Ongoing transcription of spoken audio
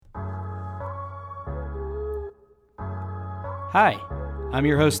Hi, I'm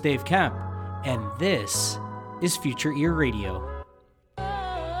your host Dave Kemp, and this is Future Ear Radio.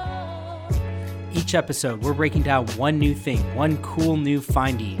 Each episode, we're breaking down one new thing, one cool new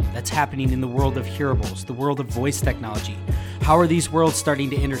finding that's happening in the world of hearables, the world of voice technology. How are these worlds starting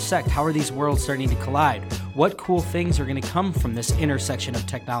to intersect? How are these worlds starting to collide? What cool things are going to come from this intersection of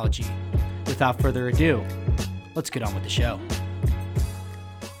technology? Without further ado, let's get on with the show.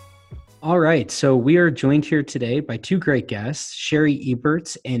 All right, so we are joined here today by two great guests, Sherry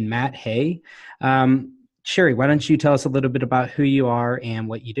Eberts and Matt Hay. Sherry, why don't you tell us a little bit about who you are and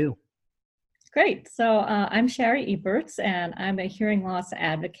what you do? Great. So I'm Sherry Eberts, and I'm a hearing loss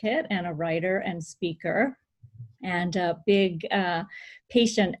advocate and a writer and speaker, and a big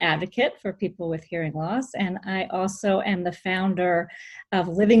patient advocate for people with hearing loss. And I also am the founder of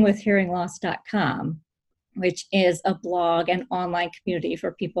livingwithhearingloss.com, which is a blog and online community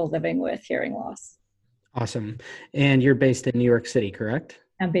for people living with hearing loss. Awesome. And you're based in New York City, correct?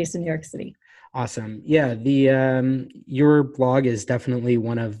 I'm based in New York City. Awesome. Yeah, your blog is definitely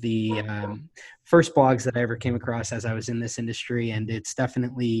one of the first blogs that I ever came across as I was in this industry, and it's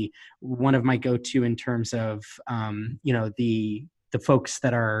definitely one of my go-to in terms of the folks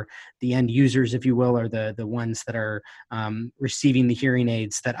that are the end users, if you will, or the ones that are receiving the hearing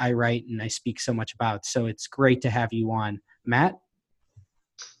aids that I write and I speak so much about. So it's great to have you on, Matt.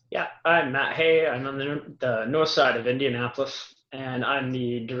 Yeah, I'm Matt Hay. I'm on the north side of Indianapolis, and I'm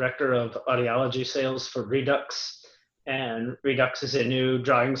the director of audiology sales for Redux. And Redux is a new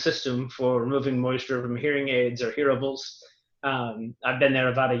drying system for removing moisture from hearing aids or hearables. I've been there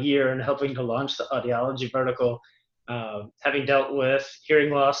about a year and helping to launch the audiology vertical, having dealt with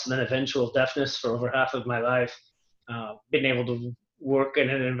hearing loss and then eventual deafness for over half of my life. Being able to work in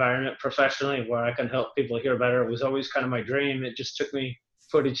an environment professionally where I can help people hear better was always kind of my dream. It just took me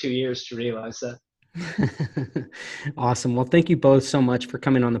 42 years to realize that. Awesome. Well, thank you both so much for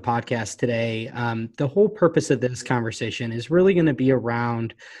coming on the podcast today. The whole purpose of this conversation is really going to be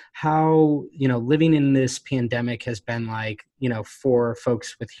around how, living in this pandemic has been like, for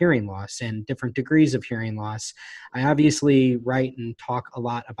folks with hearing loss and different degrees of hearing loss. I obviously write and talk a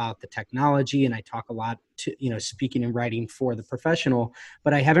lot about the technology, and I talk a lot to, speaking and writing for the professional,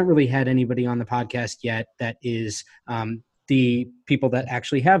 but I haven't really had anybody on the podcast yet that is, the people that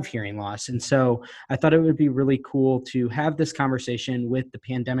actually have hearing loss. And so I thought it would be really cool to have this conversation with the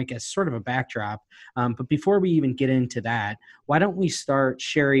pandemic as sort of a backdrop. But before we even get into that, why don't we start,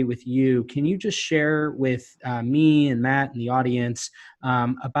 Sherry, with you? Can you just share with me and Matt and the audience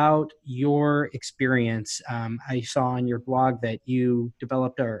about your experience? I saw on your blog that you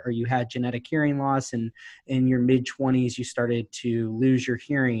developed or you had genetic hearing loss, and in your mid-20s, you started to lose your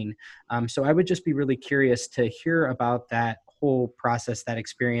hearing. So I would just be really curious to hear about that whole process, that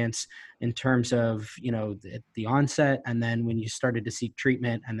experience in terms of, the onset, and then when you started to seek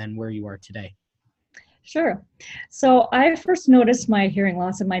treatment, and then where you are today. Sure. So I first noticed my hearing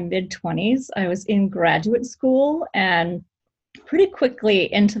loss in my mid-20s. I was in graduate school, and pretty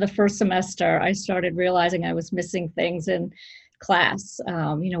quickly into the first semester, I started realizing I was missing things in class,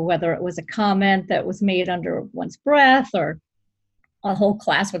 whether it was a comment that was made under one's breath, or a whole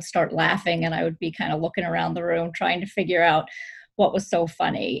class would start laughing, and I would be kind of looking around the room trying to figure out what was so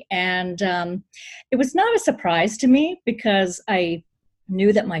funny. And it was not a surprise to me because I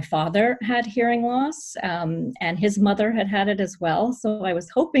knew that my father had hearing loss, and his mother had had it as well. So I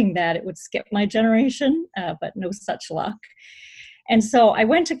was hoping that it would skip my generation, but no such luck. And so I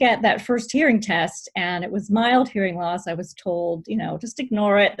went to get that first hearing test, and it was mild hearing loss. I was told, just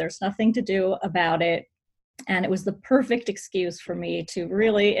ignore it. There's nothing to do about it. And it was the perfect excuse for me to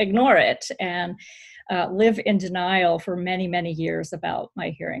really ignore it and live in denial for many, many years about my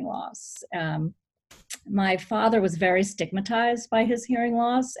hearing loss. My father was very stigmatized by his hearing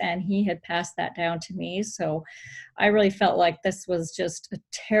loss, and he had passed that down to me. So I really felt like this was just a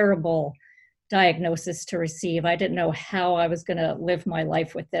terrible diagnosis to receive. I didn't know how I was going to live my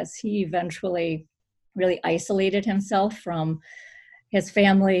life with this. He eventually really isolated himself from his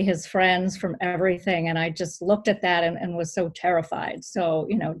family, his friends, from everything. And I just looked at that and was so terrified. So,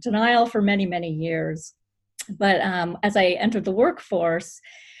 denial for many, many years. But as I entered the workforce,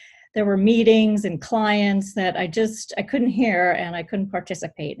 there were meetings and clients that I couldn't hear and I couldn't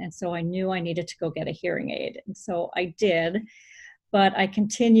participate. And so I knew I needed to go get a hearing aid. And so I did, but I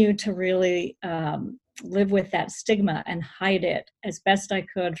continued to really live with that stigma and hide it as best I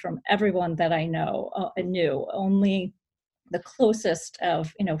could from everyone that I knew. Only the closest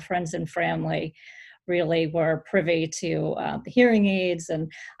of, friends and family really were privy to the hearing aids, and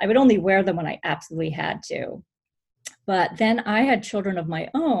I would only wear them when I absolutely had to. But then I had children of my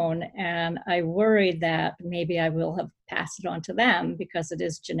own, and I worried that maybe I will have passed it on to them because it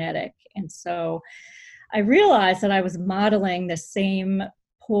is genetic. And so I realized that I was modeling the same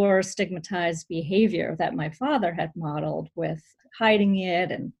poor stigmatized behavior that my father had modeled, with hiding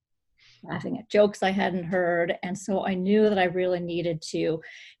it and laughing at jokes I hadn't heard. And so I knew that I really needed to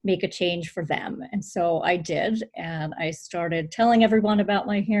make a change for them. And so I did. And I started telling everyone about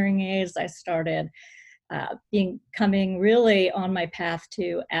my hearing aids. I started coming really on my path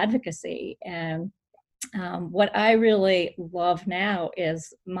to advocacy. And what I really love now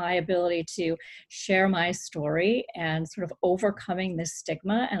is my ability to share my story and sort of overcoming this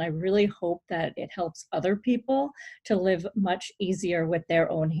stigma. And I really hope that it helps other people to live much easier with their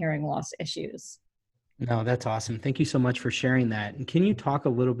own hearing loss issues. No, that's awesome. Thank you so much for sharing that. And can you talk a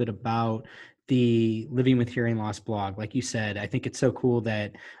little bit about the Living with Hearing Loss blog? Like you said, I think it's so cool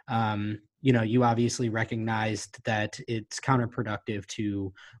that, you obviously recognized that it's counterproductive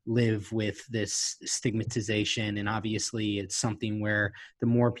to live with this stigmatization. And obviously it's something where the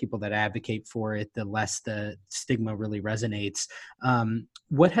more people that advocate for it, the less the stigma really resonates.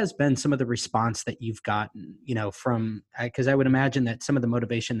 What has been some of the response that you've gotten, from, because I would imagine that some of the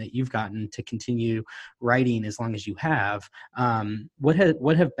motivation that you've gotten to continue writing as long as you have, what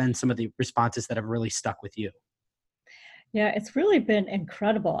have been some of the responses that have really stuck with you? Yeah, it's really been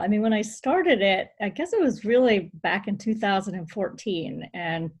incredible. I mean, when I started it, I guess it was really back in 2014,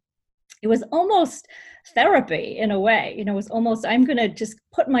 and it was almost therapy in a way. It was almost, I'm going to just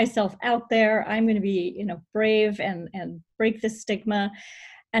put myself out there. I'm going to be, brave and break this stigma.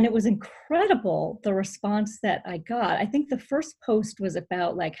 And it was incredible, the response that I got. I think the first post was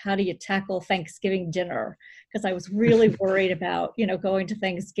about, like, how do you tackle Thanksgiving dinner? Because I was really worried about, going to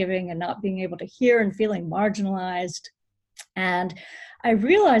Thanksgiving and not being able to hear and feeling marginalized. And I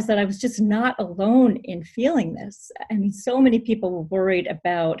realized that I was just not alone in feeling this. I mean, so many people were worried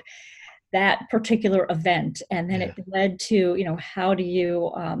about that particular event. And then it led to, how do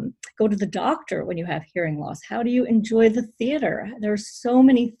you go to the doctor when you have hearing loss? How do you enjoy the theater? There are so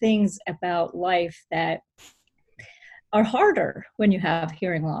many things about life that are harder when you have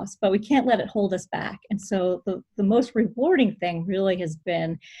hearing loss, but we can't let it hold us back. And so the most rewarding thing really has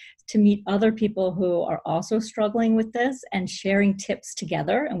been to meet other people who are also struggling with this and sharing tips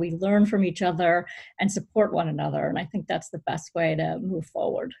together. And we learn from each other and support one another. And I think that's the best way to move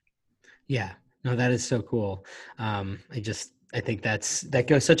forward. Yeah, no, that is so cool. I think that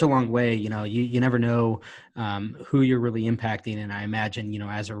goes such a long way. You never know who you're really impacting. And I imagine,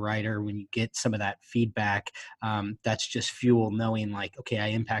 as a writer, when you get some of that feedback, that's just fuel, knowing like, okay, I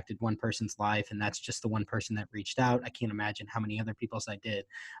impacted one person's life and that's just the one person that reached out. I can't imagine how many other people's I did.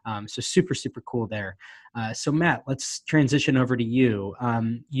 So super, super cool there. So Matt, let's transition over to you.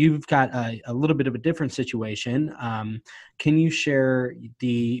 You've got a little bit of a different situation. Can you share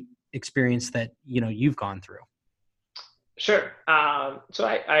the experience that, you've gone through? Sure. So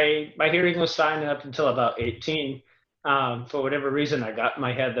my hearing was fine up until about 18. For whatever reason, I got in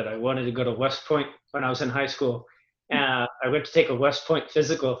my head that I wanted to go to West Point when I was in high school. I went to take a West Point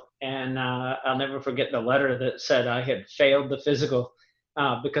physical, and I'll never forget the letter that said I had failed the physical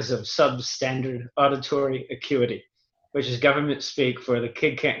because of substandard auditory acuity, which is government speak for the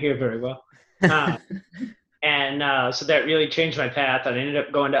kid can't hear very well. And so that really changed my path. I ended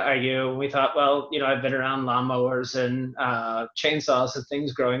up going to IU. We thought, well, I've been around lawnmowers and chainsaws and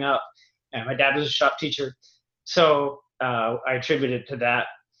things growing up. And my dad was a shop teacher. So I attributed to that.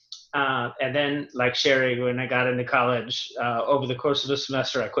 And then, like Sherry, when I got into college, over the course of the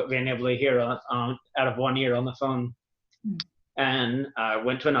semester, I quit being able to hear out of 1 ear on the phone. And I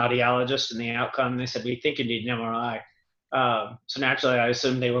went to an audiologist, and the outcome, they said, we think you need an MRI. So naturally, I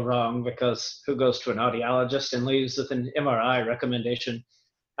assumed they were wrong, because who goes to an audiologist and leaves with an MRI recommendation?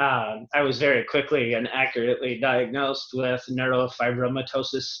 I was very quickly and accurately diagnosed with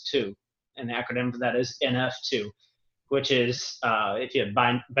neurofibromatosis 2, and the acronym for that is NF2, which is if you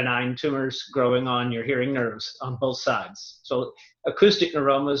have benign tumors growing on your hearing nerves on both sides. So acoustic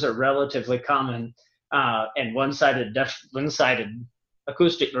neuromas are relatively common, and one-sided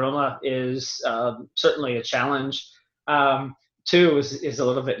acoustic neuroma is certainly a challenge. 2 is a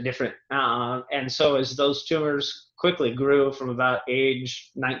little bit different. And so as those tumors quickly grew from about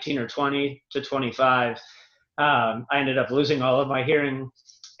age 19 or 20 to 25, I ended up losing all of my hearing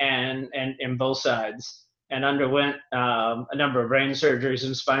and in both sides, and underwent a number of brain surgeries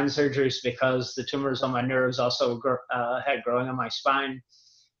and spine surgeries because the tumors on my nerves also had growing on my spine,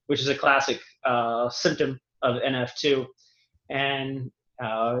 which is a classic symptom of NF2. And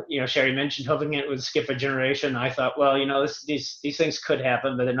Sherry mentioned hoping it would skip a generation. I thought, well, these things could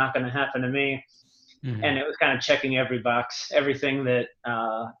happen, but they're not going to happen to me. And it was kind of checking every box, everything that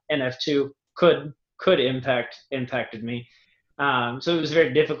NF2 could impacted me. So it was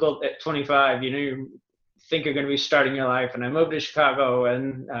very difficult at 25. You think you're going to be starting your life, and I moved to Chicago,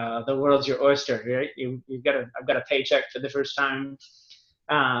 and the world's your oyster, right? I've got a paycheck for the first time.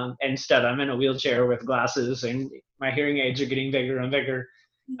 Instead, I'm in a wheelchair with glasses, and my hearing aids are getting bigger and bigger.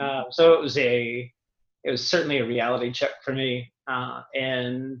 So it was certainly a reality check for me,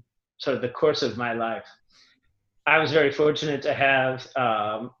 in sort of the course of my life. I was very fortunate to have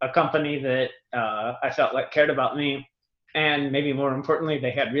a company that I felt like cared about me, and maybe more importantly,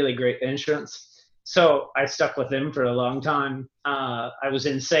 they had really great insurance. So I stuck with them for a long time. I was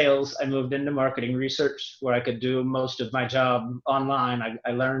in sales. I moved into marketing research, where I could do most of my job online.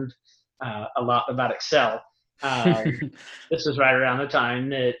 I learned a lot about Excel. This was right around the time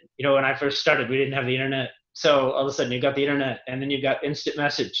that, when I first started, we didn't have the internet. So all of a sudden you got the internet, and then you got instant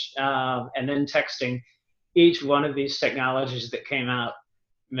message, and then texting. Each one of these technologies that came out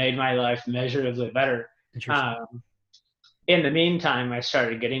made my life measurably better. In the meantime, I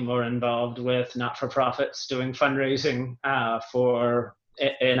started getting more involved with not-for-profits, doing fundraising for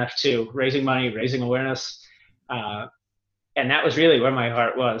NF2, raising money, raising awareness. And that was really where my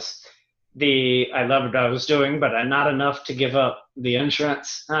heart was. I loved what I was doing, but not enough to give up the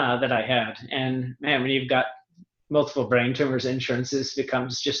insurance that I had. And man, when you've got multiple brain tumors, insurance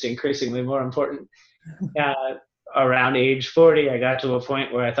becomes just increasingly more important. Around age 40, I got to a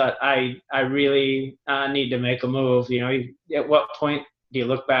point where I thought I really need to make a move. At what point do you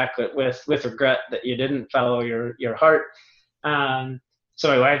look back with regret that you didn't follow your heart? So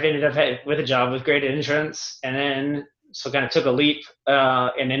my wife ended up with a job with great insurance, and then kind of took a leap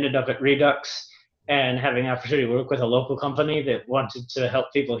and ended up at Redux, and having the opportunity to work with a local company that wanted to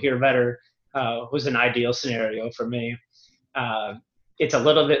help people hear better was an ideal scenario for me. It's a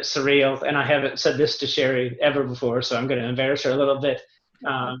little bit surreal, and I haven't said this to Sherry ever before, so I'm going to embarrass her a little bit.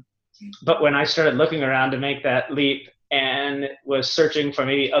 But when I started looking around to make that leap and was searching for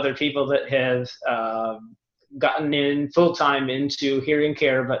maybe other people that have gotten in full-time into hearing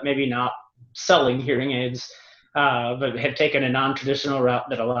care, but maybe not selling hearing aids, but have taken a non-traditional route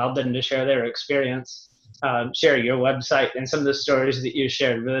that allowed them to share their experience. Sherry, your website and some of the stories that you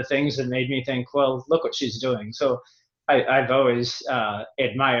shared were the things that made me think, well, look what she's doing. So I've always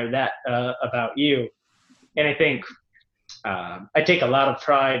admired that about you. And I think I take a lot of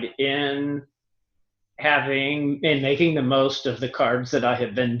pride in making the most of the cards that I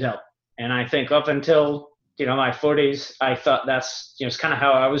have been dealt. And I think up until, my 40s, I thought that's, it's kind of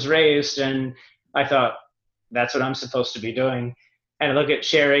how I was raised. And I thought that's what I'm supposed to be doing. And I look at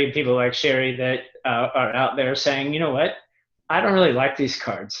Sherry, people like Sherry that are out there saying, you know what? I don't really like these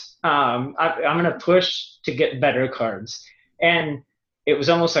cards. I'm going to push to get better cards. And it was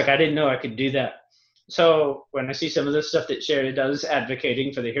almost like I didn't know I could do that. So when I see some of the stuff that Sherry does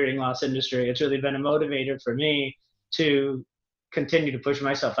advocating for the hearing loss industry, it's really been a motivator for me to continue to push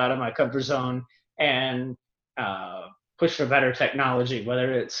myself out of my comfort zone and push for better technology,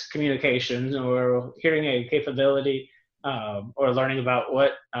 whether it's communications or hearing aid capability, or learning about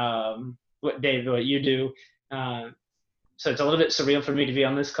what Dave, what you do. So it's a little bit surreal for me to be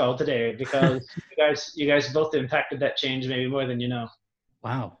on this call today, because you guys both impacted that change maybe more than you know.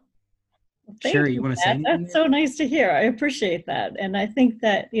 Wow. Sherry, you want to say anything? That's so nice to hear. I appreciate that. And I think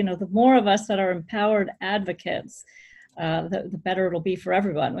that, the more of us that are empowered advocates, the better it'll be for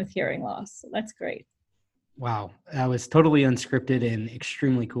everyone with hearing loss. So that's great. Wow. That was totally unscripted and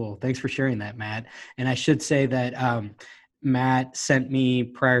extremely cool. Thanks for sharing that, Matt. And I should say that Matt sent me,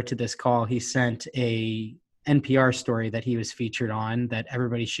 prior to this call, he sent a NPR story that he was featured on that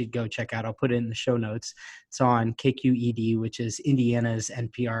everybody should go check out. I'll put it in the show notes. It's on KQED, which is Indiana's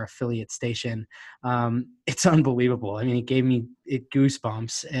NPR affiliate station. It's unbelievable. I mean, it gave me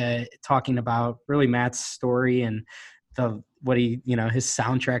goosebumps talking about really Matt's story and his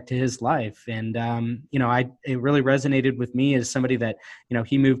soundtrack to his life. And, it really resonated with me as somebody that,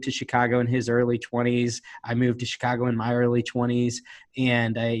 he moved to Chicago in his early 20s. I moved to Chicago in my early 20s.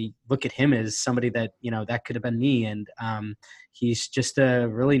 And I look at him as somebody that, that could have been me. And he's just a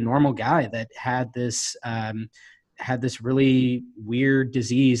really normal guy that had this really weird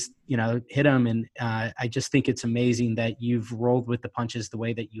disease, hit him. And I just think it's amazing that you've rolled with the punches the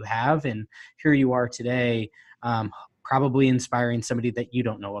way that you have. And here you are today, probably inspiring somebody that you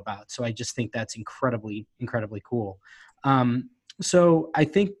don't know about. So I just think that's incredibly, incredibly cool. So I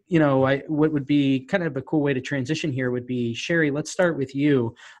think, what would be kind of a cool way to transition here would be, Sherry, let's start with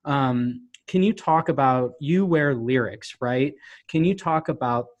you. Can you talk about, you wear Lyrics, right? Can you talk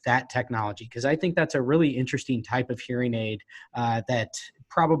about that technology? Because I think that's a really interesting type of hearing aid that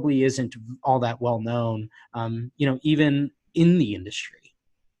probably isn't all that well known, even in the industry.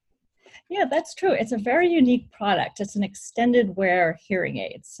 Yeah, that's true. It's a very unique product. It's an extended wear hearing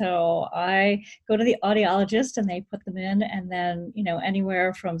aid. So I go to the audiologist and they put them in, and then,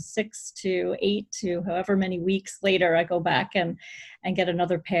 anywhere from 6 to 8 to however many weeks later, I go back and get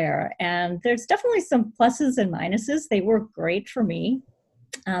another pair. And there's definitely some pluses and minuses. They work great for me.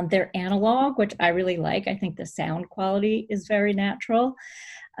 They're analog, which I really like. I think the sound quality is very natural.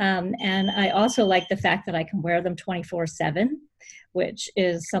 And I also like the fact that I can wear them 24/7, which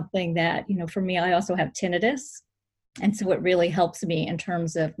is something that, for me, I also have tinnitus. And so it really helps me in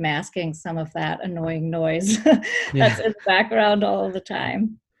terms of masking some of that annoying noise that's in the background all the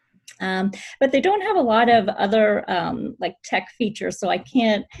time. But they don't have a lot of other like tech features, so I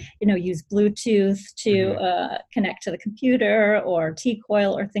can't, use Bluetooth to connect to the computer or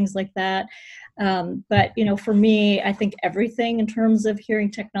T-coil or things like that. But for me, I think everything in terms of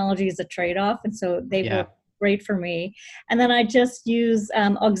hearing technology is a trade-off, and so they work great for me. And then I just use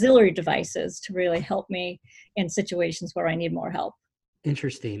auxiliary devices to really help me in situations where I need more help.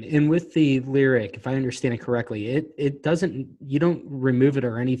 Interesting. And with the Lyric, if I understand it correctly, it doesn't, you don't remove it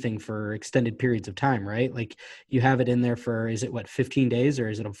or anything for extended periods of time, right? Like you have it in there for, is it 15 days or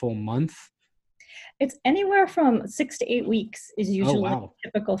is it a full month? It's anywhere from 6 to 8 weeks is usually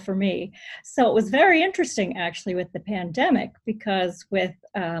typical for me. So it was very interesting actually with the pandemic, because with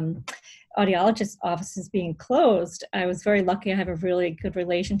audiologist offices being closed, I was very lucky. I have a really good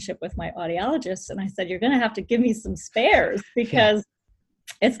relationship with my audiologist. And I said, you're going to have to give me some spares because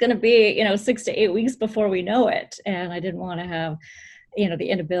it's going to be, 6 to 8 weeks before we know it. And I didn't want to have, the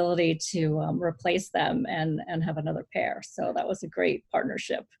inability to replace them and have another pair. So that was a great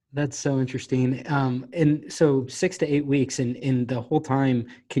partnership. That's so interesting. And so 6 to 8 weeks and the whole time,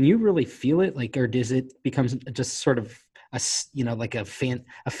 can you really feel it? Like, or does it become just sort of like a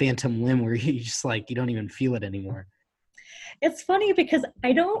phantom limb where you just you don't even feel it anymore? It's funny because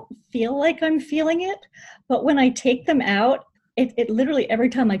I don't feel like I'm feeling it, but when I take them out, it literally every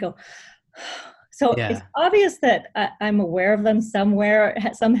time I go, so it's obvious that I'm aware of them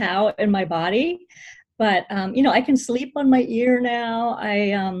somehow in my body, but I can sleep on my ear now.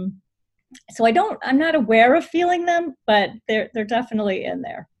 So I'm not aware of feeling them, but they're definitely in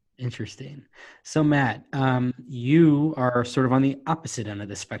there. Interesting. So Matt, you are sort of on the opposite end of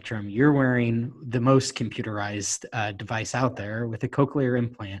the spectrum. You're wearing the most computerized device out there with a cochlear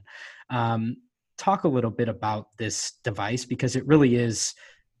implant. Talk a little bit about this device, because it really is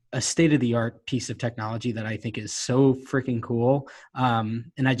a state-of-the-art piece of technology that I think is so freaking cool. And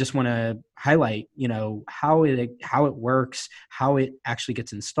I just want to highlight, how it works, how it actually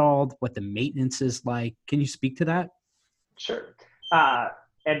gets installed, what the maintenance is like. Can you speak to that? Sure.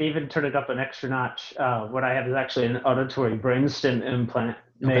 And even turn it up an extra notch. What I have is actually an auditory brainstem implant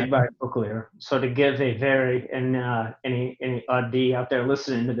made by Cochlear. So to give a very, and any OD out there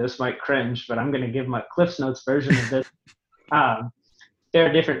listening to this might cringe, but I'm going to give my Cliff's Notes version of this. There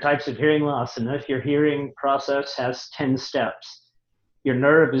are different types of hearing loss, and if your hearing process has 10 steps, your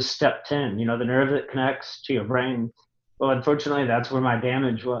nerve is step 10, the nerve that connects to your brain. Well, unfortunately, that's where my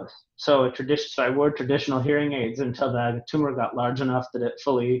damage was. So I wore traditional hearing aids until the tumor got large enough that it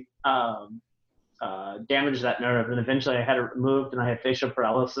fully damaged that nerve. And eventually I had it removed, and I had facial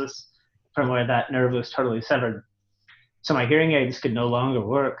paralysis from where that nerve was totally severed. So my hearing aids could no longer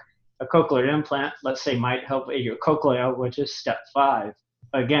work. A cochlear implant, let's say, might help your cochlea, which is step 5.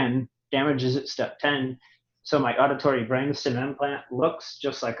 Again, damages at step 10. So my auditory brainstem implant looks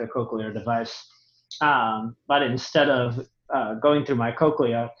just like a cochlear device. But instead of going through my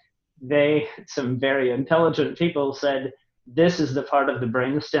cochlea, some very intelligent people said, this is the part of the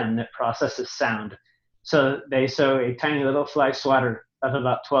brainstem that processes sound. So they sew a tiny little fly swatter of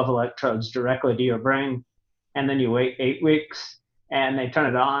about 12 electrodes directly to your brain. And then you wait 8 weeks and they turn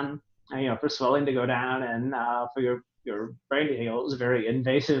it on, for swelling to go down and for your brain to heal. It was a very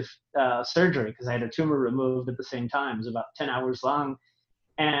invasive surgery because I had a tumor removed at the same time. It was about 10 hours long.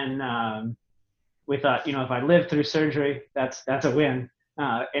 And we thought, if I live through surgery, that's a win.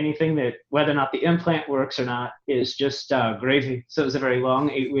 Anything that, whether or not the implant works or not, is just gravy. So it was a very long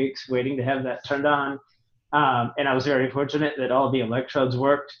 8 weeks waiting to have that turned on. And I was very fortunate that all the electrodes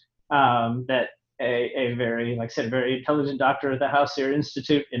worked, that a very, like I said, very intelligent doctor at the House Ear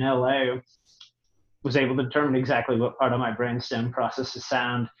Institute in LA was able to determine exactly what part of my brainstem processes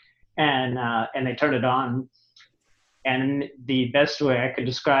sound. And they turned it on. And the best way I could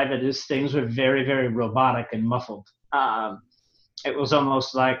describe it is things were very, very robotic and muffled. It was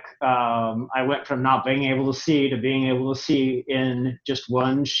almost like I went from not being able to see to being able to see in just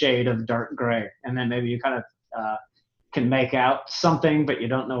one shade of dark gray. And then maybe you kind of can make out something, but you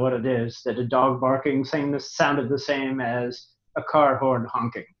don't know what it is, that a dog barking sounded the same as a car horn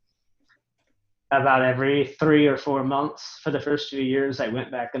honking. About every 3 or 4 months for the first few years, I went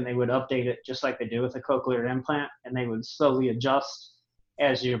back and they would update it just like they do with a cochlear implant, and they would slowly adjust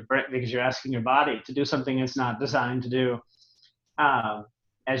because you're asking your body to do something it's not designed to do.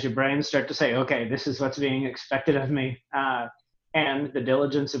 As your brain start to say, okay, this is what's being expected of me. And the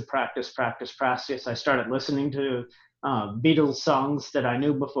diligence of practice, I started listening to Beatles songs that I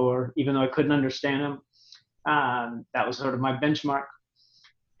knew before, even though I couldn't understand them. That was sort of my benchmark.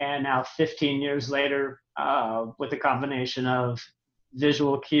 And now 15 years later, with a combination of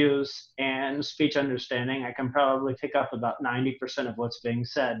visual cues and speech understanding, I can probably pick up about 90% of what's being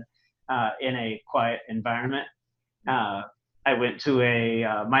said in a quiet environment. I went to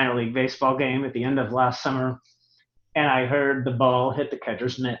a minor league baseball game at the end of last summer, and I heard the ball hit the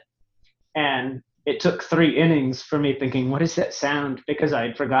catcher's mitt. And it took 3 innings for me thinking, what is that sound? Because I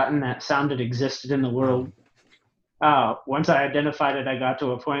had forgotten that sound had existed in the world. Once I identified it, I got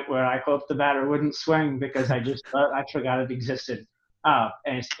to a point where I hoped the batter wouldn't swing because I forgot it existed.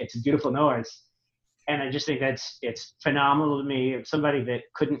 And it's a beautiful noise. And I just think it's phenomenal to me. If somebody that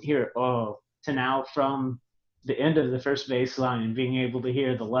couldn't hear it to now from the end of the first baseline being able to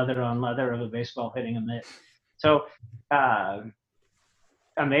hear the leather on leather of a baseball hitting a mitt. So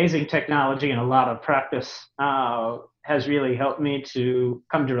amazing technology and a lot of practice has really helped me to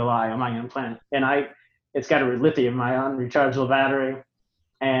come to rely on my implant. And it's got a lithium-ion rechargeable battery,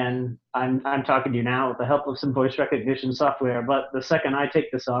 and I'm talking to you now with the help of some voice recognition software. But the second I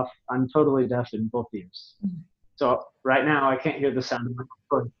take this off, I'm totally deaf in both ears. So right now, I can't hear the sound of my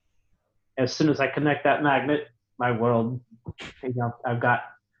cord. As soon as I connect that magnet, my world, I've got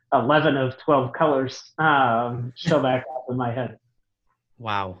 11 of 12 colors show back up in my head.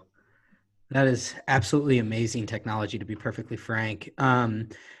 Wow. That is absolutely amazing technology, to be perfectly frank.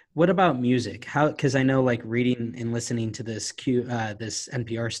 What about music? Because I know, like, reading and listening to this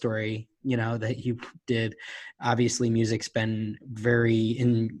NPR story, that you did, obviously music's been very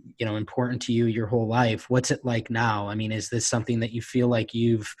important to you your whole life. What's it like now? I mean, is this something that you feel like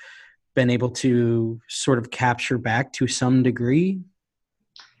you've been able to sort of capture back to some degree?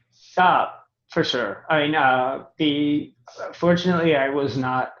 For sure. I mean, fortunately, I was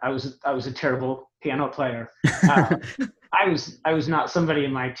a terrible piano player. I was not somebody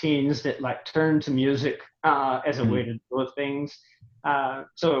in my teens that turned to music as a way to deal with things.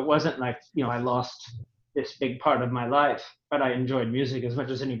 So it wasn't like, I lost this big part of my life, but I enjoyed music as much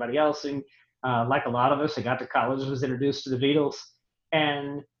as anybody else. And like a lot of us, I got to college, was introduced to the Beatles.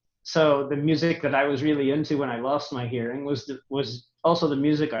 And so the music that I was really into when I lost my hearing was also the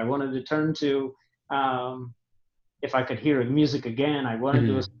music I wanted to turn to. If I could hear music again, I wanted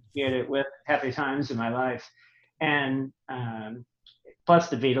to associate it with happy times in my life. And plus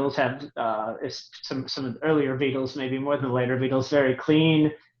the Beatles have some of the earlier Beatles, maybe more than the later Beatles, very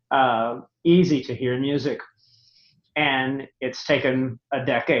clean, easy to hear music. And it's taken a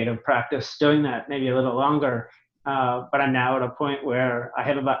decade of practice doing that, maybe a little longer. But I'm now at a point where I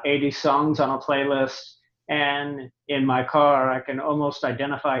have about 80 songs on a playlist, and in my car, I can almost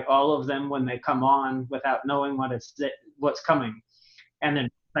identify all of them when they come on without knowing what's coming. And then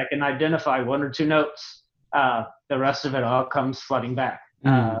I can identify 1 or 2 notes. The rest of it all comes flooding back.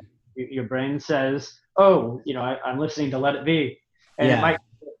 Your brain says, I'm listening to Let It Be. And it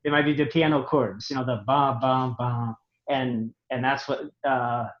might be the piano chords, the ba, ba, ba. And that's what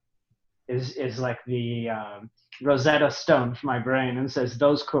is like the Rosetta Stone for my brain, and says,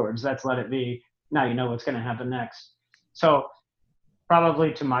 those chords, that's Let It Be. Now you know what's going to happen next. So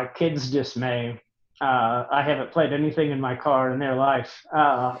probably to my kids' dismay, I haven't played anything in my car in their life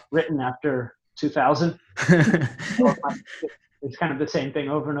written after 2000. It's kind of the same thing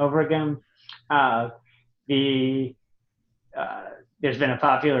over and over again. There's been a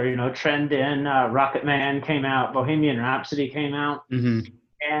popular, trend in Rocket Man came out, Bohemian Rhapsody came out,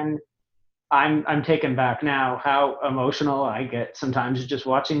 and I'm taken back now how emotional I get sometimes just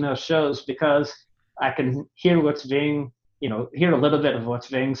watching those shows, because I can hear what's being, hear a little bit of what's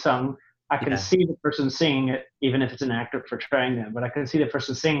being sung. I can see the person singing it, even if it's an actor portraying them, but I can see the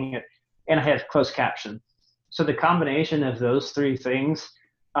person singing it, and I have closed caption. So the combination of those 3 things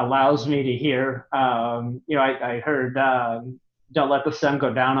allows me to hear, I heard Don't Let the Sun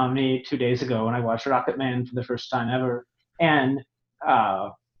Go Down on Me 2 days ago when I watched Rocket Man for the first time ever. And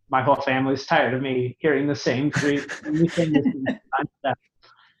my whole family's tired of me hearing the same 3 things.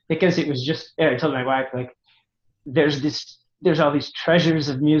 Because it was just, I told my wife, there's all these treasures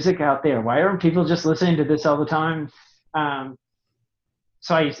of music out there. Why aren't people just listening to this all the time?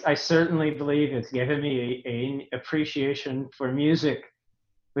 So I certainly believe it's given me an appreciation for music,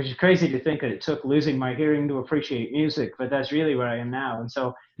 which is crazy to think that it took losing my hearing to appreciate music, but that's really where I am now. And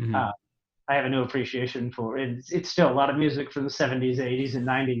so Mhm. uh, I have a new appreciation for it. It's still a lot of music from the 70s, 80s, and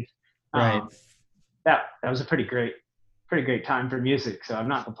 90s. Right. Um, that was a pretty great time for music. So I'm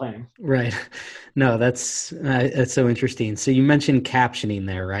not complaining. Right. No, that's so interesting. So you mentioned captioning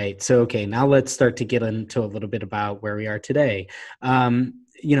there, right? So okay, now let's start to get into a little bit about where we are today.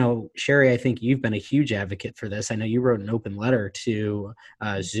 Sherry, I think you've been a huge advocate for this. I know you wrote an open letter to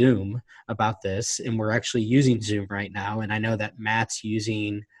Zoom about this, and we're actually using Zoom right now. And I know that Matt's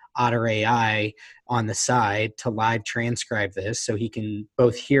using Otter AI on the side to live transcribe this, so he can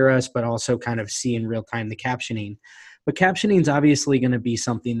both hear us, but also kind of see in real time the captioning. But captioning is obviously going to be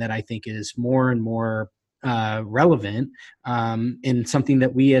something that I think is more and more relevant, and something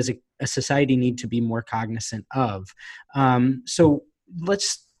that we as a society need to be more cognizant of. So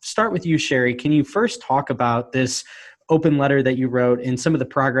let's start with you, Sherry. Can you first talk about this open letter that you wrote and some of the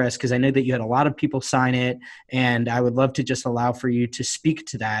progress? Because I know that you had a lot of people sign it, and I would love to just allow for you to speak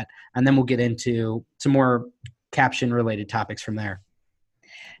to that, and then we'll get into some more caption related topics from there.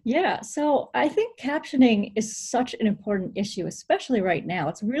 Yeah, so I think captioning is such an important issue, especially right now.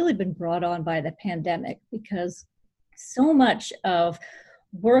 It's really been brought on by the pandemic because so much of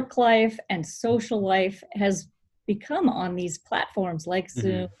work life and social life has become on these platforms like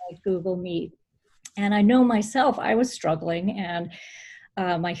Zoom, Mm-hmm. like Google Meet. And I know myself, I was struggling, and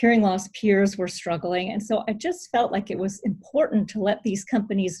my hearing loss peers were struggling. And so I just felt like it was important to let these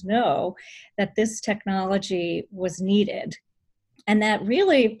companies know that this technology was needed, and that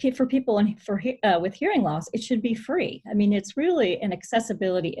really for people with hearing loss, it should be free. I mean, it's really an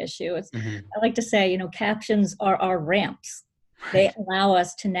accessibility issue. Mm-hmm. I like to say, captions are our ramps. They Right. allow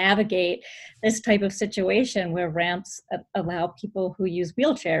us to navigate this type of situation where ramps allow people who use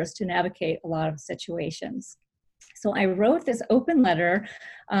wheelchairs to navigate a lot of situations. So I wrote this open letter.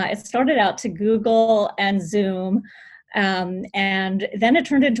 It started out to Google and Zoom, and then it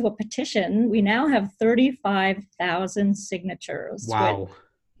turned into a petition. We now have 35,000 signatures, which Wow.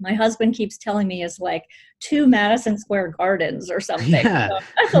 my husband keeps telling me is like 2 Madison Square Gardens or something. Yeah. So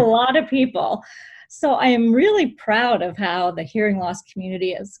that's a lot of people. So I am really proud of how the hearing loss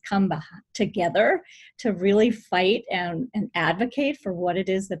community has come together to really fight and advocate for what it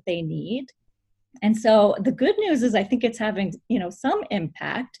is that they need. And so the good news is I think it's having, some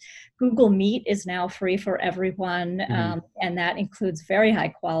impact. Google Meet is now free for everyone, Mm-hmm. and that includes very high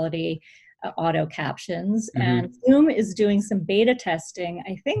quality auto captions. Mm-hmm. And Zoom is doing some beta testing,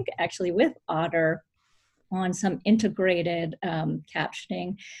 I think actually with Otter, on some integrated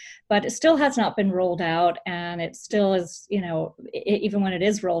captioning, but it still has not been rolled out. And it still is, even when it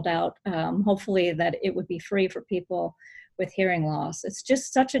is rolled out, hopefully that it would be free for people with hearing loss. It's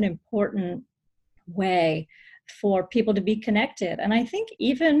just such an important way for people to be connected. And I think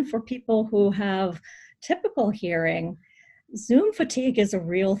even for people who have typical hearing, Zoom fatigue is a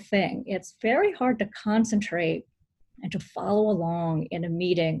real thing. It's very hard to concentrate and to follow along in a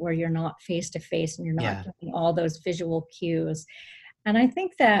meeting where you're not face to face and you're not Yeah. getting all those visual cues. And I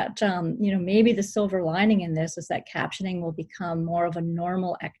think that, maybe the silver lining in this is that captioning will become more of a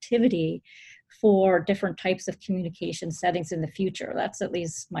normal activity for different types of communication settings in the future. That's at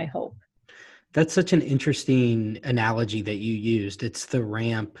least my hope. That's such an interesting analogy that you used. It's the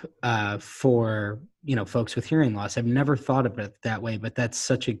ramp for folks with hearing loss. I've never thought of it that way, but that's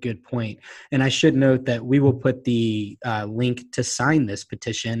such a good point. And I should note that we will put the link to sign this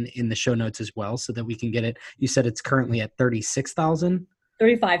petition in the show notes as well, so that we can get it. You said it's currently at 36,000.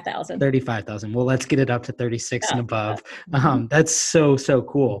 35,000. 35,000. Well, let's get it up to 36 and Yeah. above. Mhm. That's so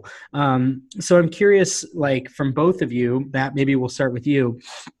cool. So I'm curious, like from both of you, Matt, maybe we'll start with you.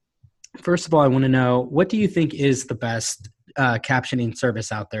 First of all, I want to know, what do you think is the best captioning service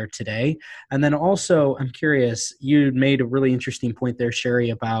out there today? And then also, I'm curious, you made a really interesting point there, Sherry,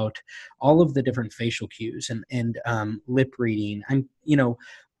 about all of the different facial cues and lip reading.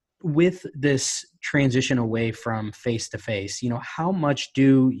 With this transition away from face to face, how much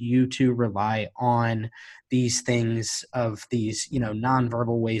do you two rely on these things, of these,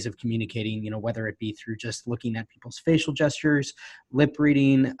 nonverbal ways of communicating, whether it be through just looking at people's facial gestures, lip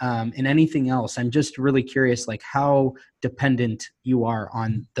reading, and anything else? I'm just really curious, like how dependent you are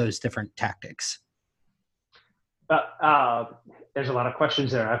on those different tactics. But there's a lot of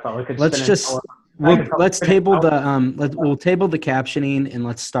questions there. I probably could Let's spend an just hour. I could probably let's spend an table hour. we'll table the captioning, and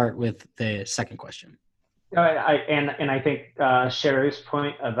let's start with the second question. I think Sherry's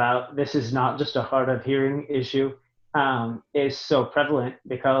point about this is not just a hard of hearing issue is so prevalent,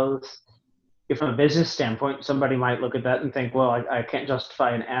 because from a business standpoint, somebody might look at that and think, well, I can't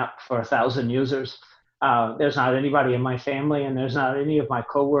justify an app for 1,000 users. There's not anybody in my family, and there's not any of my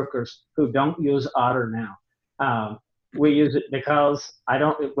coworkers who don't use Otter now. We use it because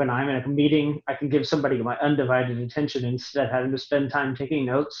when I'm in a meeting, I can give somebody my undivided attention instead of having to spend time taking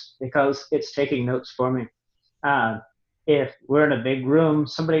notes, because it's taking notes for me. If we're in a big room,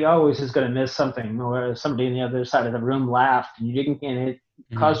 somebody always is going to miss something, or somebody on the other side of the room laughed and it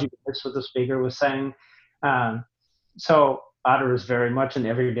caused you to miss what the speaker was saying. So Otter is very much an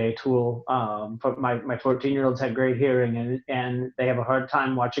everyday tool. But my 14-year-olds have great hearing, and they have a hard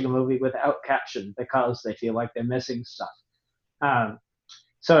time watching a movie without caption because they feel like they're missing stuff.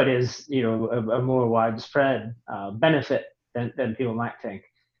 So it is, a more widespread benefit than people might think.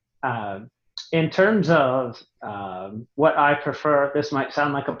 In terms of what I prefer, this might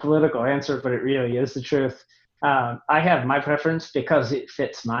sound like a political answer, but it really is the truth. I have my preference because it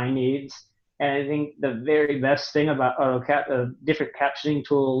fits my needs. And I think the very best thing about different captioning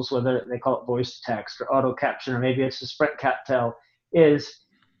tools, whether they call it voice to text or auto caption, or maybe it's a Sprint CapTel, is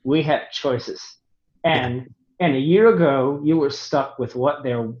we have choices. And a year ago, you were stuck with what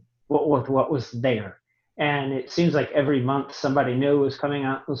was there. And it seems like every month somebody new was coming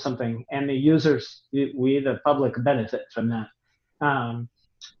out with something, and the users, we the public, benefit from that.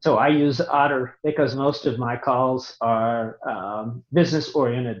 So I use Otter because most of my calls are business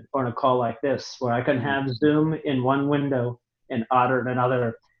oriented, on a call like this, where I can have Zoom in one window and Otter in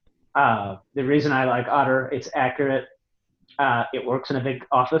another. The reason I like Otter, it's accurate. It works in a big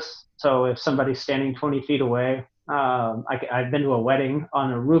office. So if somebody's standing 20 feet away, I've been to a wedding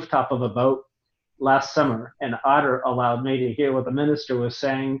on a rooftop of a boat last summer, and Otter allowed me to hear what the minister was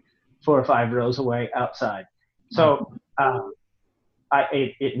saying 4 or 5 rows away outside. So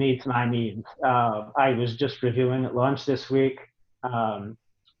it meets my needs. I was just reviewing at launch this week,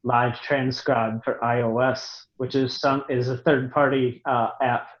 Live Transcribe for iOS, which is a third-party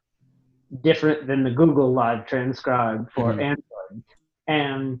app, different than the Google Live Transcribe for Android,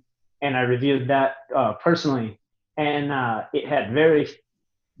 and I reviewed that personally, and it had very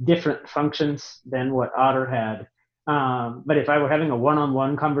different functions than what Otter had. But if I were having a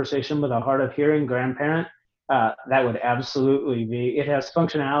one-on-one conversation with a hard of hearing grandparent, that would absolutely be. It has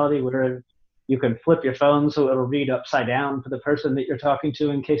functionality where you can flip your phone so it'll read upside down for the person that you're talking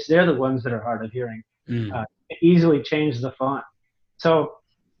to in case they're the ones that are hard of hearing. Easily change the font. So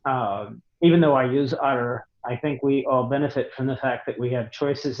even though I use Otter, I think we all benefit from the fact that we have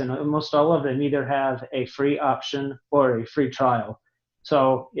choices, and almost all of them either have a free option or a free trial.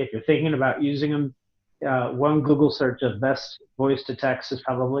 So if you're thinking about using them, one Google search of best voice to text is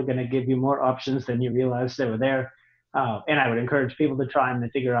probably going to give you more options than you realized they were there. And I would encourage people to try them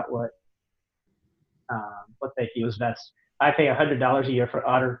and figure out what they feel is best. I pay $100 a year for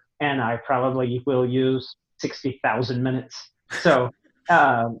Otter, and I probably will use 60,000 minutes. So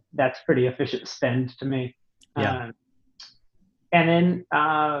that's pretty efficient spend to me. Yeah. And then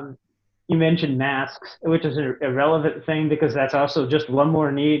you mentioned masks, which is a relevant thing because that's also just one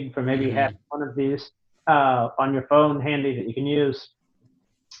more need for maybe having one of these on your phone handy that you can use.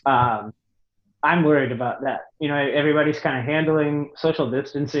 I'm worried about that. Everybody's kind of handling social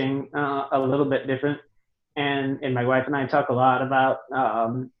distancing a little bit different. And my wife and I talk a lot about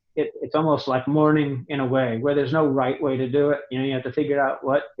it's almost like mourning in a way, where there's no right way to do it. You have to figure out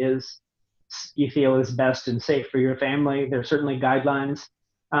what you feel is best and safe for your family. There's certainly guidelines.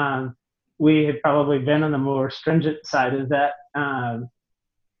 We have probably been on the more stringent side of that.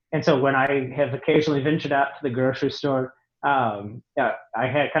 And so when I have occasionally ventured out to the grocery store,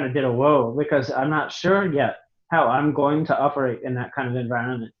 I kind of did a whoa, because I'm not sure yet how I'm going to operate in that kind of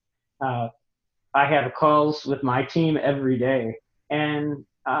environment. I have calls with my team every day, and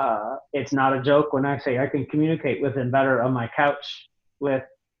it's not a joke when I say I can communicate with them better on my couch with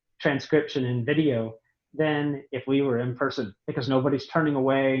transcription and video than if we were in person, because nobody's turning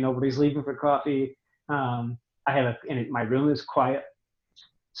away, nobody's leaving for coffee. My room is quiet.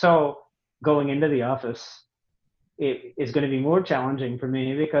 So going into the office, it is going to be more challenging for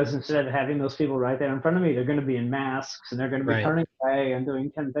me, because instead of having those people right there in front of me, they're going to be in masks and they're going to be turning away and doing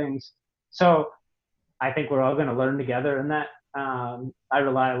 10 things. So I think we're all going to learn together in that. I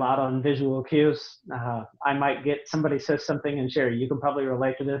rely a lot on visual cues. I might get somebody says something, and Sherry, you can probably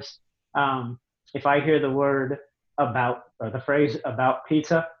relate to this. If I hear the word about, or the phrase about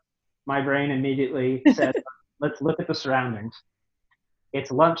pizza, my brain immediately says, let's look at the surroundings.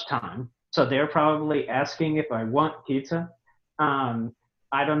 It's lunchtime, so they're probably asking if I want pizza.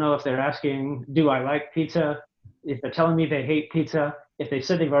 I don't know if they're asking, do I like pizza? If they're telling me they hate pizza, if they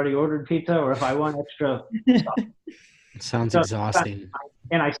said they've already ordered pizza, or if I want extra stuff. It sounds So, exhausting.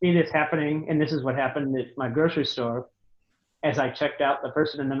 and I see this happening, and this is what happened at my grocery store. As I checked out, the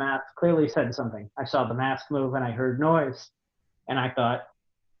person in the mask clearly said something. I saw the mask move and I heard noise. And I thought,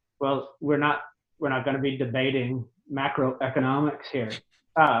 well, we're not going to be debating macroeconomics here.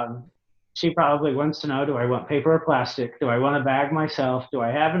 She probably wants to know, do I want paper or plastic? Do I want a bag myself? Do I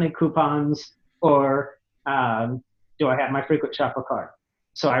have any coupons? Or do I have my frequent shopper card?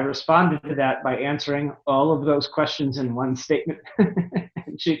 So I responded to that by answering all of those questions in one statement.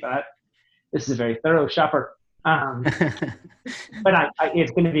 And she thought, this is a very thorough shopper. But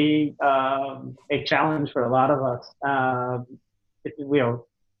it's going to be a challenge for a lot of us.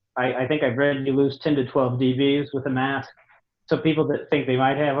 I think I've read you lose 10 to 12 dBs with a mask. So people that think they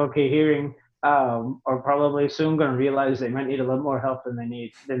might have okay hearing are probably soon going to realize they might need a little more help than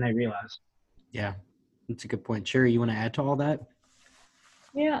they realize. Yeah, that's a good point. Sherry, you want to add to all that?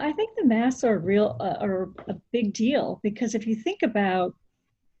 Yeah, I think the masks are are a big deal, because if you think about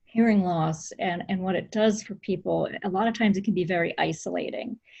hearing loss and what it does for people, a lot of times it can be very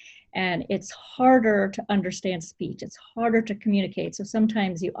isolating, and it's harder to understand speech. It's harder to communicate. So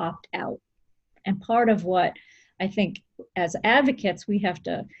sometimes you opt out. And part of what I think as advocates we have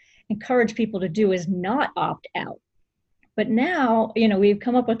to encourage people to do is not opt out. But now, we've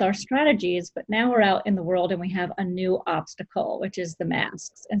come up with our strategies, but now we're out in the world and we have a new obstacle, which is the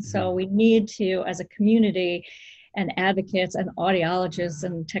masks. And so we need to, as a community and advocates and audiologists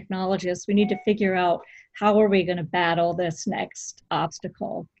and technologists, we need to figure out how are we going to battle this next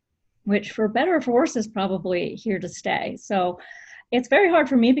obstacle, which for better or for worse is probably here to stay. So it's very hard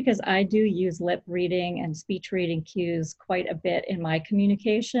for me because I do use lip reading and speech reading cues quite a bit in my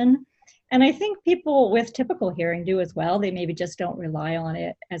communication. And I think people with typical hearing do as well. They maybe just don't rely on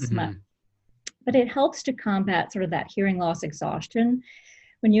it as much. But it helps to combat sort of that hearing loss exhaustion.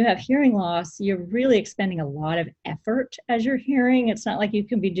 When you have hearing loss, you're really expending a lot of effort as you're hearing. It's not like you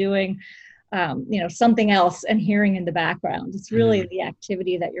can be doing something else and hearing in the background. It's really the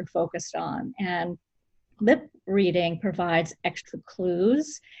activity that you're focused on. And lip reading provides extra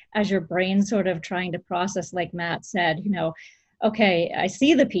clues as your brain sort of trying to process, like Matt said, okay, I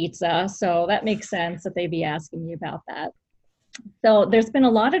see the pizza, so that makes sense that they'd be asking me about that. So there's been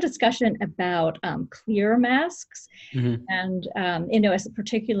a lot of discussion about clear masks, and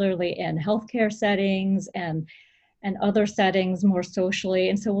particularly in healthcare settings and other settings more socially.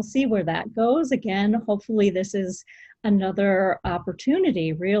 And so we'll see where that goes. Again, hopefully this is another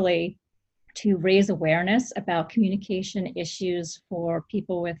opportunity really to raise awareness about communication issues for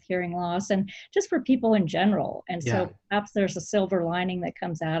people with hearing loss and just for people in general. And so perhaps there's a silver lining that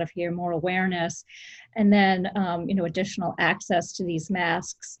comes out of here, more awareness, and then, additional access to these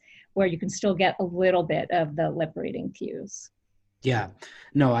masks where you can still get a little bit of the lip reading cues. Yeah,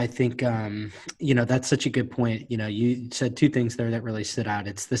 no, I think, that's such a good point. You said two things there that really stood out.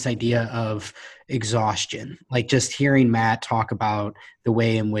 It's this idea of exhaustion, like just hearing Matt talk about the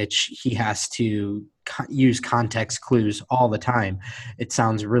way in which he has to use context clues all the time. It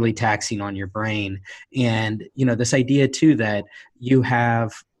sounds really taxing on your brain. And, this idea too, that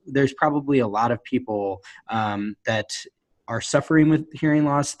there's probably a lot of people that are suffering with hearing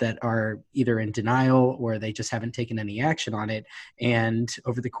loss that are either in denial or they just haven't taken any action on it. And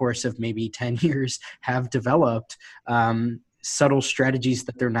over the course of maybe 10 years have developed subtle strategies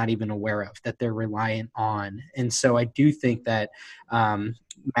that they're not even aware of, that they're reliant on. And so I do think that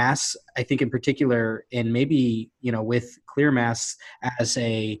masks, I think in particular, and maybe, with clear masks as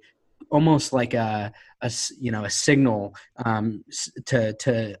almost like a signal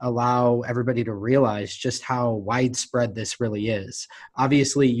to allow everybody to realize just how widespread this really is.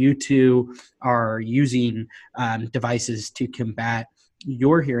 Obviously, you two are using devices to combat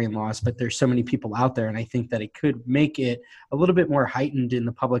your hearing loss, but there's so many people out there, and I think that it could make it a little bit more heightened in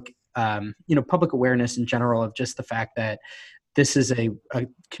the public, public awareness in general of just the fact that this is a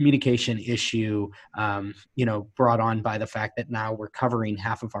communication issue, brought on by the fact that now we're covering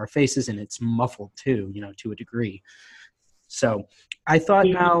half of our faces and it's muffled too, to a degree. So I thought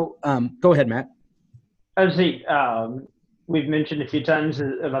now, go ahead, Matt. Obviously, we've mentioned a few times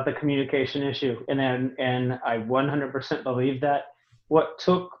about the communication issue, and I 100% believe that. What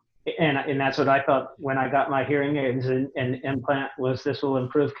took, and that's what I thought when I got my hearing aids and implant, was this will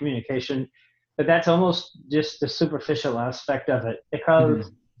improve communication. But that's almost just the superficial aspect of it,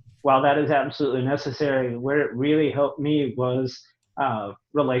 because while that is absolutely necessary, where it really helped me was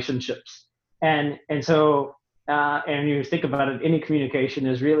relationships. And so you think about it, any communication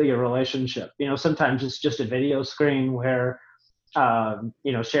is really a relationship. Sometimes it's just a video screen where,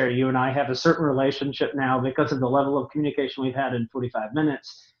 Sherry, you and I have a certain relationship now because of the level of communication we've had in 45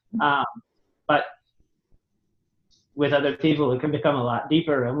 minutes. But with other people, it can become a lot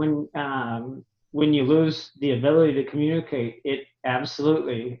deeper. And when you lose the ability to communicate, it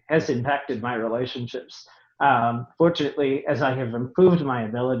absolutely has impacted my relationships. Fortunately, as I have improved my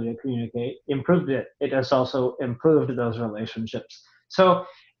ability to communicate, it has also improved those relationships. So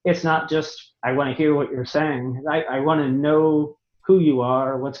it's not just, I want to hear what you're saying. I want to know who you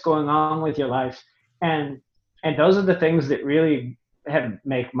are, what's going on with your life. And those are the things that really have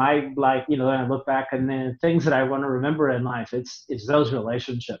make my life, when I look back, and the things that I want to remember in life, it's those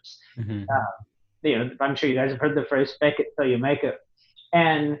relationships. Mm-hmm. I'm sure you guys have heard the phrase "fake it till you make it,"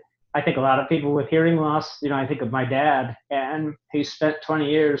 and I think a lot of people with hearing loss, I think of my dad, and he spent 20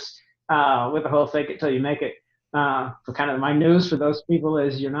 years with the whole "fake it till you make it." For kind of my news for those people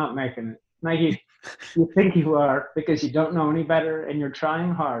is, you're not making it. Like you think you are, because you don't know any better and you're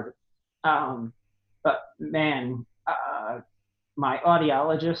trying hard. But man, my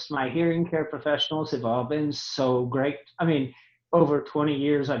audiologists, my hearing care professionals have all been so great. I mean, over 20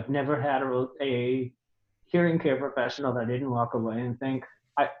 years, I've never had a hearing care professional that didn't walk away and think,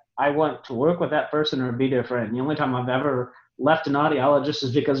 I want to work with that person or be their friend. The only time I've ever left an audiologist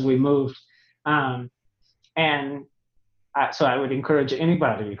is because we moved. So I would encourage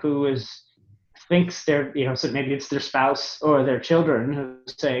anybody who thinks they're, so maybe it's their spouse or their children who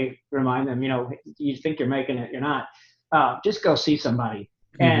remind them, you think you're making it, you're not. Just go see somebody.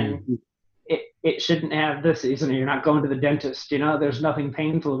 And it shouldn't have this, you're not going to the dentist, there's nothing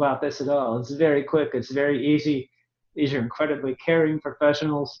painful about this at all. It's very quick. It's very easy. These are incredibly caring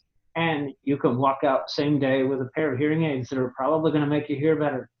professionals, and you can walk out same day with a pair of hearing aids that are probably going to make you hear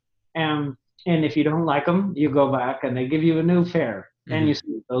better. And if you don't like them, you go back and they give you a new pair, and you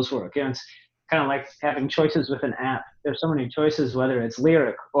see those work. It's kind of like having choices with an app. There's so many choices, whether it's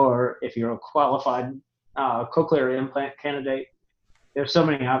Lyric or if you're a qualified cochlear implant candidate. There's so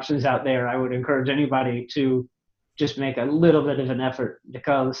many options out there. I would encourage anybody to just make a little bit of an effort,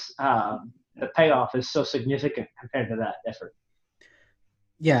 because the payoff is so significant compared to that effort.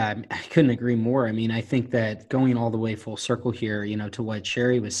 Yeah, I couldn't agree more. I mean, I think that going all the way full circle here, to what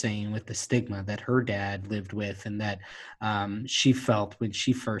Sherry was saying with the stigma that her dad lived with, and that she felt when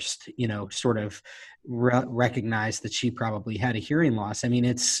she first, sort of recognized that she probably had a hearing loss. I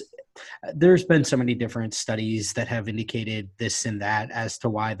mean, there's been so many different studies that have indicated this and that as to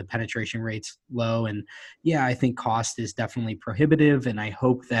why the penetration rate's low. And yeah, I think cost is definitely prohibitive. And I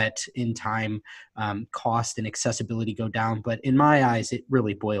hope that in time, cost and accessibility go down. But in my eyes, it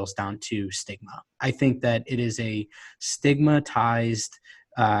really boils down to stigma. I think that it is a stigmatized,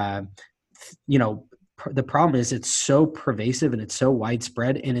 the problem is it's so pervasive and it's so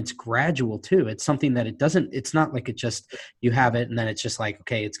widespread, and it's gradual too. It's something that it's not like you have it and then it's just like,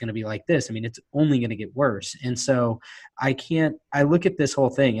 okay, it's going to be like this. I mean, it's only going to get worse. And so I look at this whole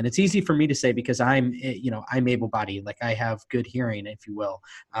thing, and it's easy for me to say because I'm able-bodied, like I have good hearing, if you will.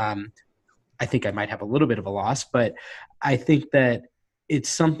 I think I might have a little bit of a loss, but I think that it's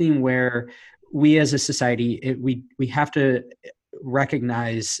something where we as a society, we have to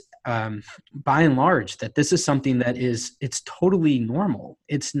recognize by and large that this is something that it's totally normal.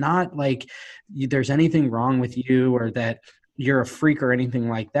 It's not like there's anything wrong with you or that you're a freak or anything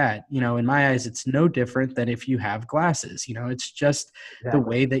like that. In my eyes, it's no different than if you have glasses. It's just the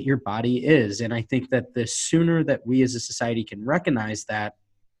way that your body is. And I think that the sooner that we as a society can recognize that,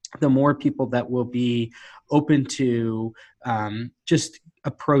 the more people that will be open to just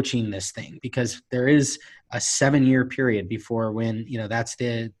approaching this thing, because there is a 7-year period before when, that's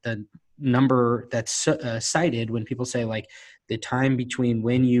the number that's cited when people say like the time between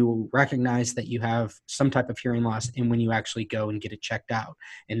when you recognize that you have some type of hearing loss and when you actually go and get it checked out.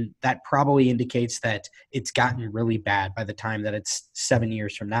 And that probably indicates that it's gotten really bad by the time that it's 7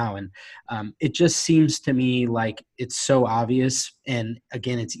 years from now. And it just seems to me like it's so obvious. And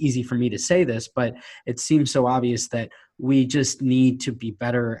again, it's easy for me to say this, but it seems so obvious that we just need to be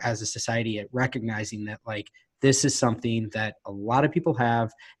better as a society at recognizing that like this is something that a lot of people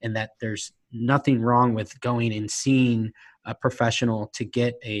have, and that there's nothing wrong with going and seeing a professional to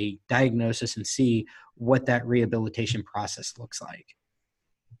get a diagnosis and see what that rehabilitation process looks like.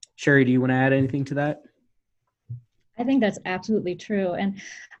 Sherry, do you want to add anything to that? I think that's absolutely true. And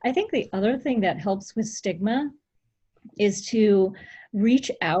I think the other thing that helps with stigma is to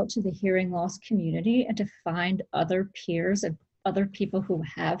reach out to the hearing loss community and to find other peers and other people who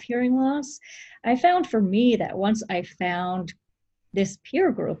have hearing loss. I found for me that once I found this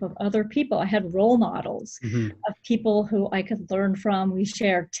peer group of other people, I had role models of people who I could learn from. We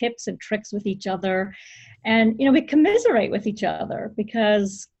share tips and tricks with each other, and we commiserate with each other,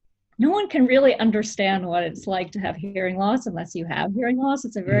 because no one can really understand what it's like to have hearing loss unless you have hearing loss.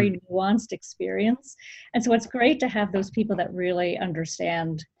 It's a very nuanced experience. And so it's great to have those people that really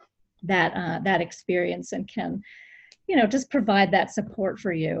understand that experience and can, just provide that support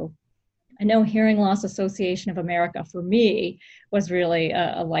for you. I know Hearing Loss Association of America, for me, was really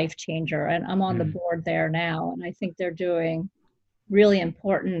a life changer. And I'm on the board there now. And I think they're doing really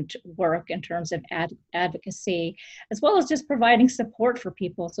important work in terms of advocacy, as well as just providing support for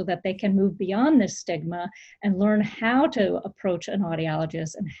people so that they can move beyond this stigma and learn how to approach an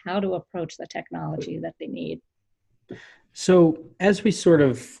audiologist and how to approach the technology that they need. So as we sort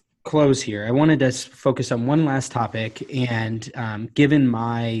of close here, I wanted to focus on one last topic. And given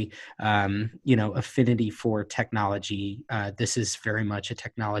my, affinity for technology, this is very much a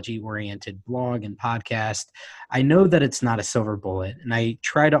technology-oriented blog and podcast. I know that it's not a silver bullet, and I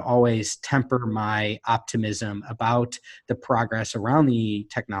try to always temper my optimism about the progress around the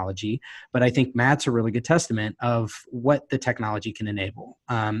technology. But I think Matt's a really good testament of what the technology can enable.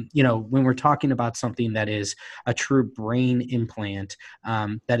 When we're talking about something that is a true brain implant,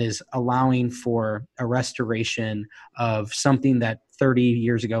 that is allowing for a restoration of something that 30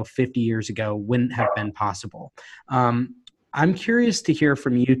 years ago, 50 years ago wouldn't have been possible. I'm curious to hear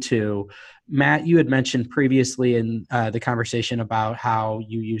from you two. Matt, you had mentioned previously in the conversation about how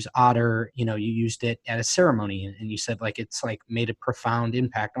you use Otter, you used it at a ceremony, and you said it's made a profound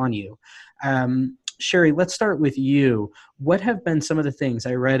impact on you. Sherry, let's start with you. What have been some of the things?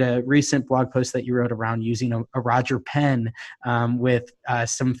 I read a recent blog post that you wrote around using a Roger pen with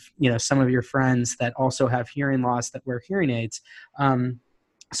some of your friends that also have hearing loss that wear hearing aids.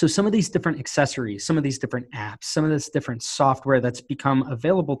 So some of these different accessories, some of these different apps, some of this different software that's become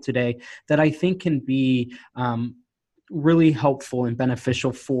available today that I think can be really helpful and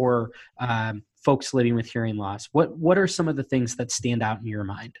beneficial for folks living with hearing loss. What are some of the things that stand out in your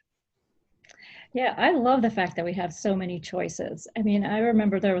mind? Yeah, I love the fact that we have so many choices. I mean, I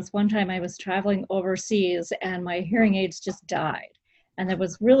remember there was one time I was traveling overseas and my hearing aids just died. And there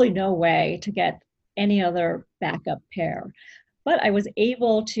was really no way to get any other backup pair. But I was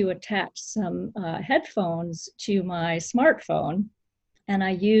able to attach some headphones to my smartphone. And I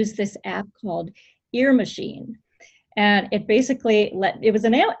used this app called Ear Machine. And it basically it was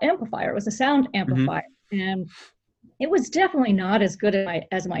an amplifier, it was a sound amplifier. And it was definitely not as good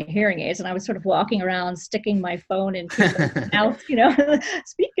as my hearing aids. And I was sort of walking around, sticking my phone into the mouth,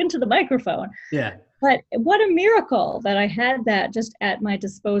 speak into the microphone. Yeah. But what a miracle that I had that just at my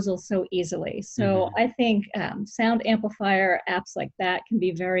disposal so easily. So I think sound amplifier apps like that can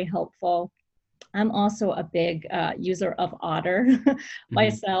be very helpful. I'm also a big user of Otter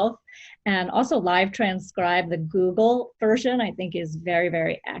myself, and also Live Transcribe, the Google version, I think is very,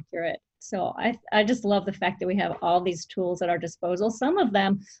 very accurate. So I just love the fact that we have all these tools at our disposal. Some of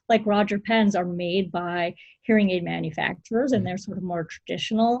them, like Roger pens, are made by hearing aid manufacturers, and they're sort of more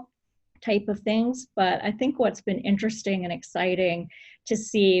traditional type of things. But I think what's been interesting and exciting to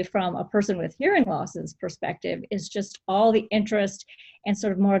see from a person with hearing losses perspective is just all the interest and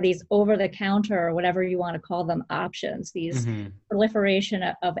sort of more of these over-the-counter, or whatever you want to call them, options, these proliferation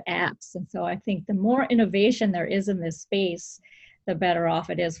of apps. And so I think the more innovation there is in this space, the better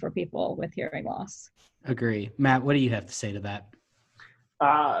off it is for people with hearing loss. Agree. Matt, what do you have to say to that?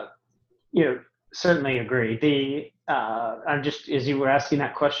 Certainly agree. I'm just, as you were asking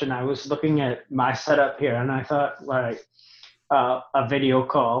that question, I was looking at my setup here, and I thought a video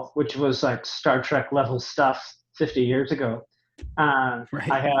call, which was like Star Trek level stuff 50 years ago.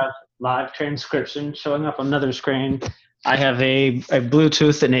 Right. I have live transcription showing up on another screen. I have a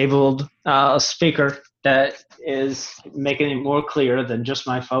Bluetooth enabled speaker that is making it more clear than just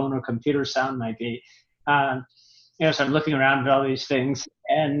my phone or computer sound might be. So I'm looking around at all these things,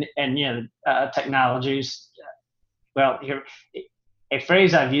 and technologies. Well, here, a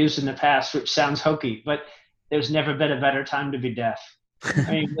phrase I've used in the past, which sounds hokey, but there's never been a better time to be deaf.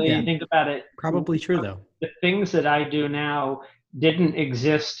 I mean, when you think about it, probably true though. The things that I do now didn't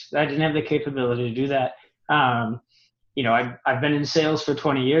exist. I didn't have the capability to do that. I've been in sales for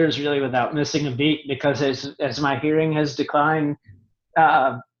 20 years, really without missing a beat, because as my hearing has declined,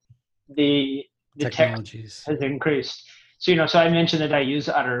 the technologies has increased. So, so I mentioned that I use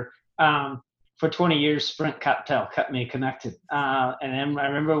Otter. For 20 years, Sprint Captel kept me connected. And then I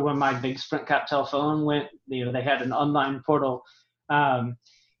remember when my big Sprint Captel phone went, they had an online portal. I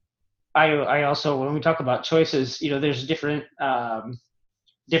also, when we talk about choices, there's different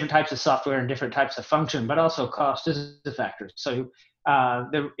types of software and different types of function, but also cost is a factor. So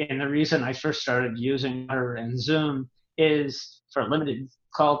the reason I first started using Otter and Zoom is for limited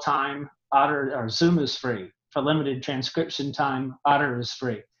call time, Otter or Zoom is free. For limited transcription time, Otter is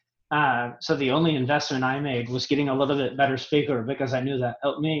free. So the only investment I made was getting a little bit better speaker because I knew that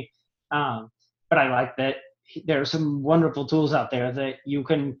helped me. But I like that there are some wonderful tools out there that you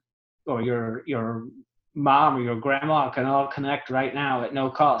can, or your mom or your grandma can all connect right now at no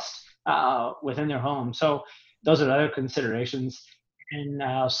cost within their home. So those are other considerations.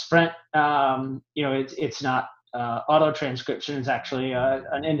 And Sprint, it's not auto transcription. It's actually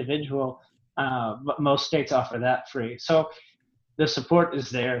an individual, but most states offer that free. So the support is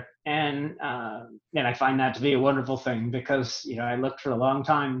there, and I find that to be a wonderful thing because I looked for a long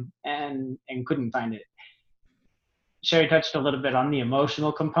time and couldn't find it. Sherry touched a little bit on the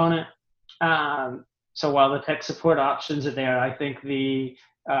emotional component. So while the tech support options are there, I think the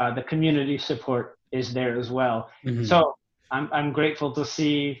community support is there as well. Mm-hmm. So I'm grateful to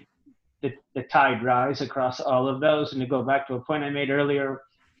see the tide rise across all of those. And to go back to a point I made earlier,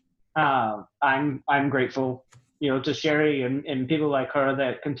 I'm grateful, to Sherry and people like her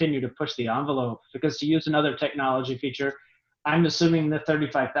that continue to push the envelope, because to use another technology feature, I'm assuming the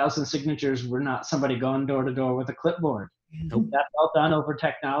 35,000 signatures were not somebody going door to door with a clipboard. Nope. That's all done over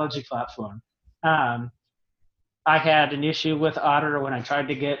technology platform. I had an issue with Otter when I tried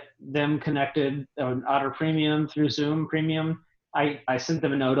to get them connected on Otter Premium through Zoom Premium. I sent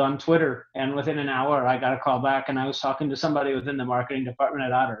them a note on Twitter, and within an hour I got a call back, and I was talking to somebody within the marketing department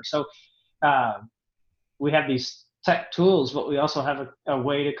at Otter. So we have these tech tools, but we also have a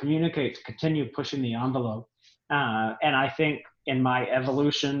way to communicate, to continue pushing the envelope. And I think in my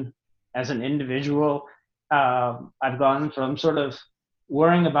evolution as an individual, I've gone from sort of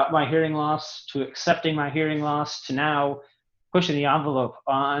worrying about my hearing loss to accepting my hearing loss to now pushing the envelope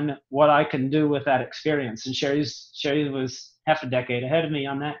on what I can do with that experience. And Sherry was half a decade ahead of me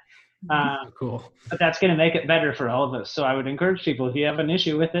on that. Cool. But that's going to make it better for all of us. So I would encourage people, if you have an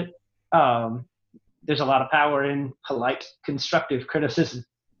issue with it, there's a lot of power in polite, constructive criticism.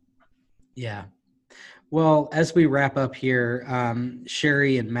 Yeah. Well, as we wrap up here,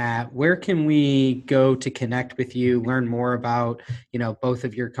 Sherry and Matt, where can we go to connect with you, learn more about, both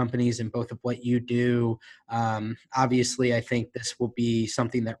of your companies and both of what you do? Obviously, I think this will be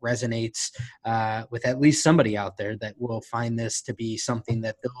something that resonates with at least somebody out there that will find this to be something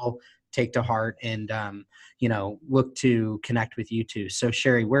that they'll take to heart and, look to connect with you too. So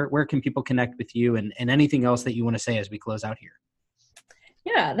Sherry, where can people connect with you and anything else that you want to say as we close out here?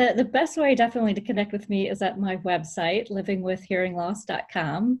 Yeah, the best way definitely to connect with me is at my website,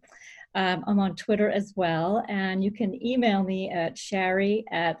 livingwithhearingloss.com. I'm on Twitter as well, and you can email me at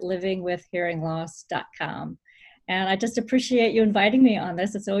sherry@livingwithhearingloss.com. And I just appreciate you inviting me on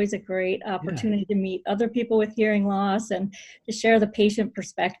this. It's always a great opportunity to meet other people with hearing loss and to share the patient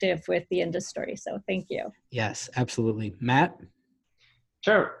perspective with the industry. So thank you. Yes, absolutely. Matt?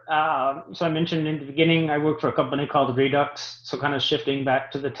 Sure. So I mentioned in the beginning, I work for a company called Redux. So kind of shifting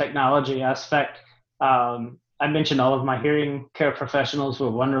back to the technology aspect, I mentioned all of my hearing care professionals were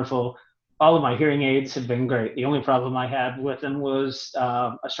wonderful. All of my hearing aids have been great. The only problem I had with them was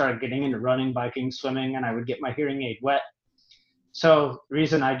I started getting into running, biking, swimming, and I would get my hearing aid wet. So the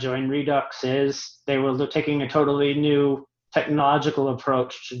reason I joined Redux is they were taking a totally new technological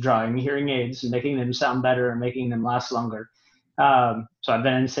approach to drying hearing aids and making them sound better and making them last longer. So I've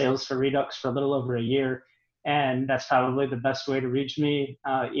been in sales for Redux for a little over a year, and that's probably the best way to reach me,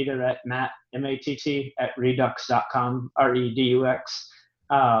 either at Matt, M-A-T-T, at redux.com, R-E-D-U-X,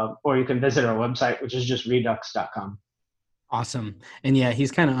 or you can visit our website, which is just redux.com. Awesome. And yeah,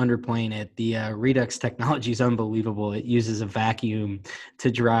 he's kind of underplaying it. The Redux technology is unbelievable. It uses a vacuum to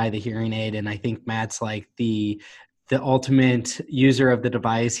dry the hearing aid, and I think Matt's like the ultimate user of the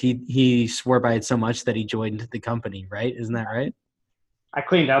device. He swore by it so much that he joined the company, right? Isn't that right? I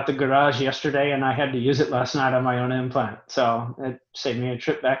cleaned out the garage yesterday and I had to use it last night on my own implant. So it saved me a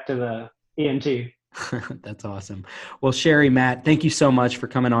trip back to the ENT. That's awesome. Well, Sherry, Matt, thank you so much for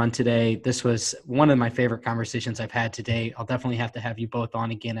coming on today. This was one of my favorite conversations I've had today. I'll definitely have to have you both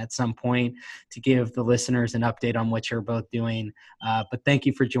on again at some point to give the listeners an update on what you're both doing. But thank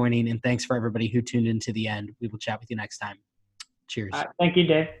you for joining, and thanks for everybody who tuned in to the end. We will chat with you next time. Cheers. Thank you,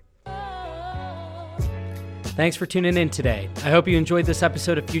 Dave. Thanks for tuning in today. I hope you enjoyed this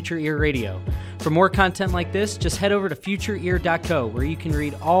episode of Future Ear Radio. For more content like this, just head over to futureear.co, where you can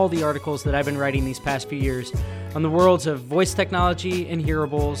read all the articles that I've been writing these past few years on the worlds of voice technology and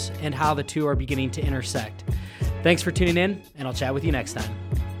hearables and how the two are beginning to intersect. Thanks for tuning in, and I'll chat with you next time.